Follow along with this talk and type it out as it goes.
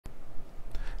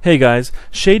Hey guys,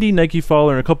 Shady, Nike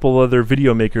Fowler, and a couple other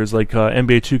video makers like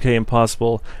NBA 2K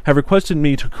Impossible have requested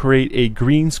me to create a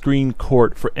green screen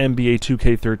court for NBA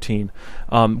 2K13.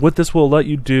 What this will let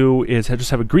you do is just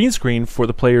have a green screen for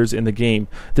the players in the game.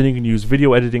 Then you can use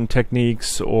video editing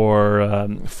techniques or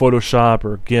Photoshop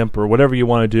or GIMP or whatever you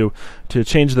want to do to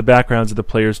change the backgrounds of the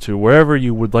players to wherever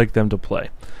you would like them to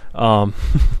play. The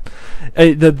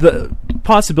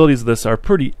possibilities of this are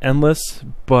pretty endless,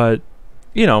 but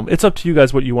you know, it's up to you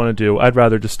guys what you want to do. I'd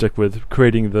rather just stick with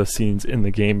creating the scenes in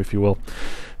the game, if you will.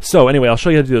 So anyway, I'll show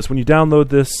you how to do this. When you download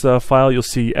this file, you'll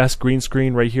see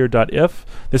sgreenscreen right here, .if.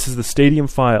 This is the stadium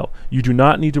file. You do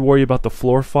not need to worry about the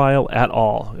floor file at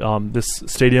all. This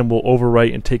stadium will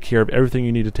overwrite and take care of everything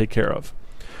you need to take care of.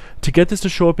 To get this to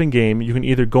show up in game, you can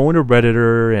either go into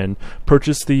Redditor and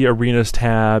purchase the Arenas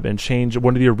tab and change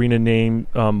one of the arena name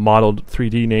modeled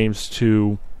 3D names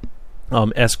to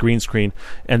sgreenscreen,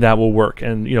 and that will work,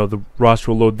 and you know the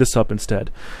roster will load this up instead.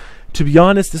 To be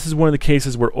honest, this is one of the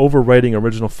cases where overwriting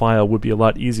original file would be a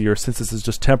lot easier since this is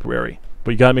just temporary,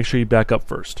 but you gotta make sure you back up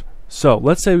first. So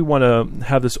let's say we want to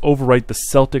have this overwrite the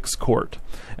Celtics court.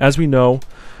 As we know,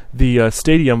 the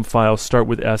stadium files start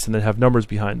with S and then have numbers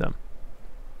behind them.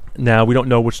 Now we don't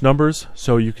know which numbers,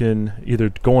 so you can either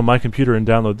go on my computer and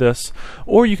download this,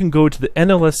 or you can go to the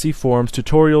NLSC forums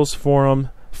tutorials forum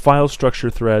file structure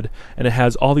thread, and it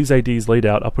has all these IDs laid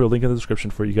out. I'll put a link in the description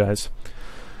for you guys.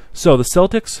 So the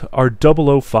Celtics are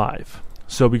 005.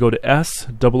 So we go to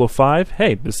S005.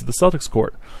 Hey, this is the Celtics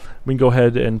court. We can go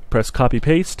ahead and press copy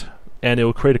paste, and it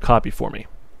will create a copy for me,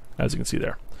 as you can see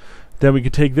there. Then we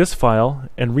can take this file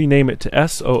and rename it to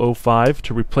S005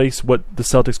 to replace what the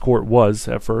Celtics court was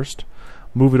at first.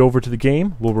 Move it over to the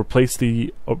game. We'll replace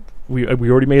the we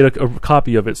already made a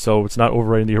copy of it, so it's not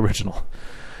overwriting the original.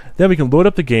 Then we can load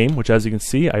up the game, which as you can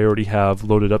see, I already have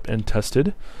loaded up and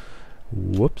tested.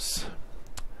 Whoops.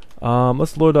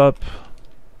 Let's load up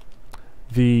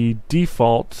the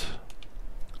default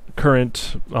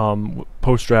current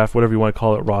post-draft, whatever you want to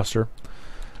call it, roster.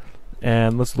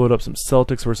 And let's load up some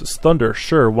Celtics versus Thunder.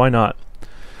 Sure, why not?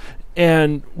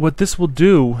 And what this will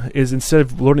do is instead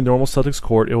of loading the normal Celtics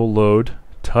court, it will load,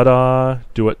 ta-da,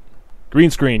 do it,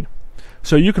 green screen.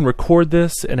 So you can record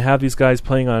this and have these guys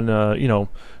playing on, you know,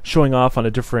 showing off on a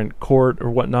different court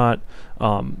or whatnot,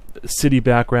 city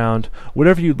background,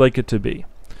 whatever you'd like it to be.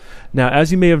 Now,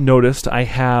 as you may have noticed, I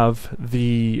have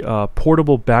the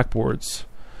portable backboards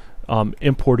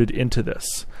imported into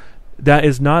this. That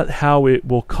is not how it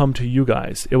will come to you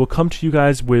guys. It will come to you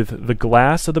guys with the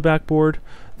glass of the backboard,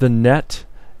 the net,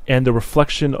 and the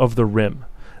reflection of the rim.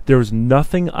 There is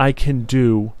nothing I can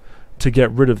do to get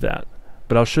rid of that.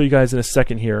 But I'll show you guys in a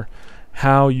second here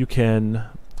how you can,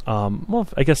 well,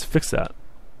 I guess fix that.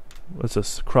 Let's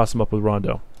just cross them up with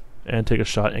Rondo and take a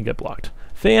shot and get blocked.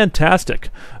 Fantastic.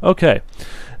 Okay,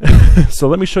 so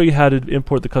let me show you how to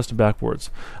import the custom backboards.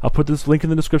 I'll put this link in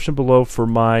the description below for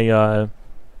my,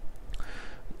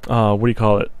 what do you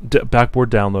call it,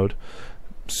 backboard download.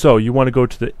 So you want to go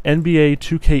to the NBA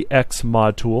 2KX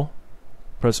mod tool,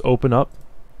 press open up,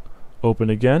 open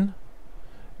again.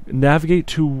 Navigate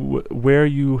to where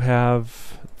you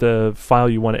have the file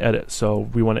you want to edit. So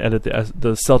we want to edit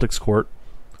the Celtics court.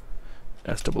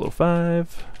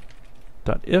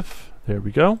 S005.if. There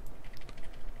we go.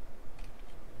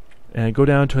 And go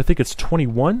down to, I think it's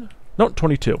 21? No,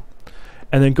 22.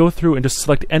 And then go through and just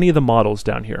select any of the models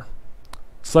down here.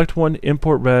 Select one,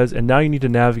 import res, and now you need to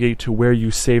navigate to where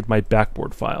you saved my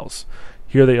backboard files.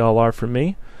 Here they all are for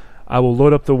me. I will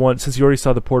load up the one, since you already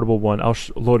saw the portable one, I'll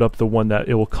load up the one that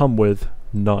it will come with,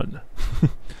 none.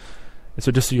 And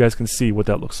so just so you guys can see what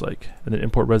that looks like. And then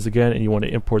import res again, and you want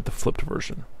to import the flipped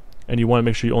version. And you want to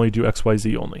make sure you only do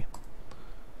XYZ only.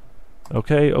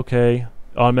 Okay, okay.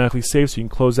 Automatically save, so you can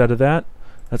close out of that.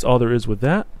 That's all there is with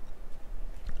that.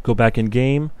 Go back in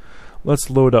game. Let's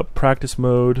load up practice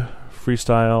mode,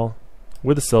 freestyle,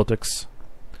 with the Celtics.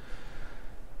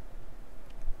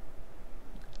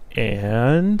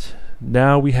 And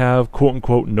now we have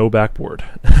quote-unquote no backboard.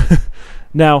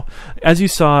 Now, as you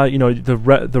saw, you know, the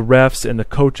refs and the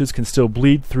coaches can still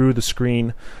bleed through the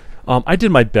screen. I did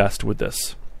my best with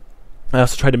this. I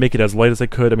also tried to make it as light as I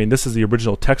could. I mean, this is the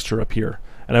original texture up here,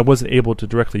 and I wasn't able to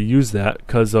directly use that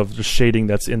because of the shading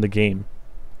that's in the game.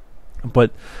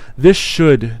 But this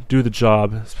should do the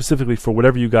job specifically for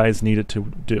whatever you guys need it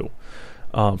to do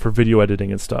for video editing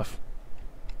and stuff.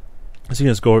 So you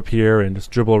can just go up here and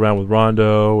just dribble around with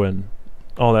Rondo and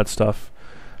all that stuff.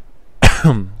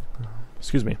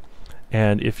 Excuse me.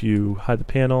 And if you hide the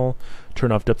panel,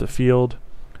 turn off depth of field.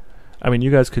 I mean,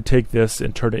 you guys could take this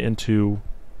and turn it into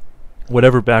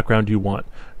whatever background you want.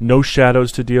 No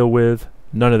shadows to deal with,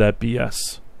 none of that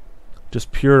BS.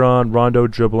 just pure on Rondo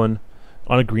dribbling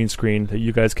on a green screen that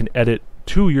you guys can edit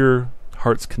to your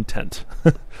heart's content.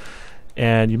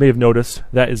 And you may have noticed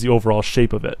that is the overall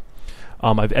shape of it.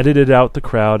 I've edited out the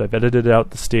crowd, I've edited out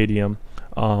the stadium,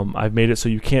 I've made it so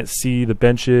you can't see the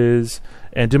benches,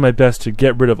 and did my best to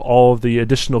get rid of all of the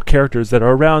additional characters that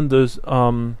are around those,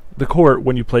 the court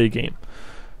when you play a game.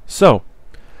 So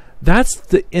that's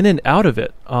the in and out of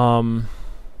it. I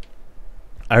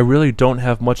really don't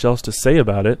have much else to say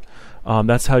about it.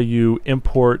 That's how you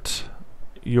import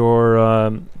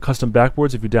your custom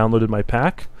backboards if you downloaded my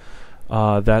pack.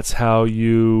 That's how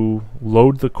you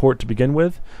load the court to begin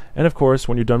with. And of course,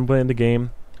 when you're done playing the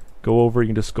game, go over, you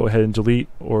can just go ahead and delete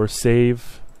or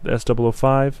save the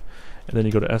S005. And then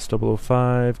you go to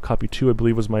S005, copy 2, I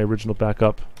believe was my original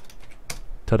backup.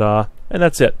 Ta-da. And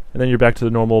that's it. And then you're back to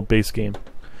the normal base game.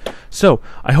 So,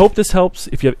 I hope this helps.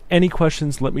 If you have any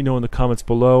questions, let me know in the comments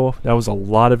below. That was a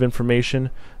lot of information,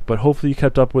 but hopefully you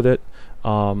kept up with it.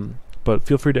 But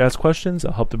feel free to ask questions.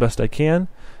 I'll help the best I can,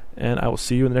 and I will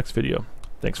see you in the next video.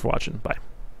 Thanks for watching. Bye.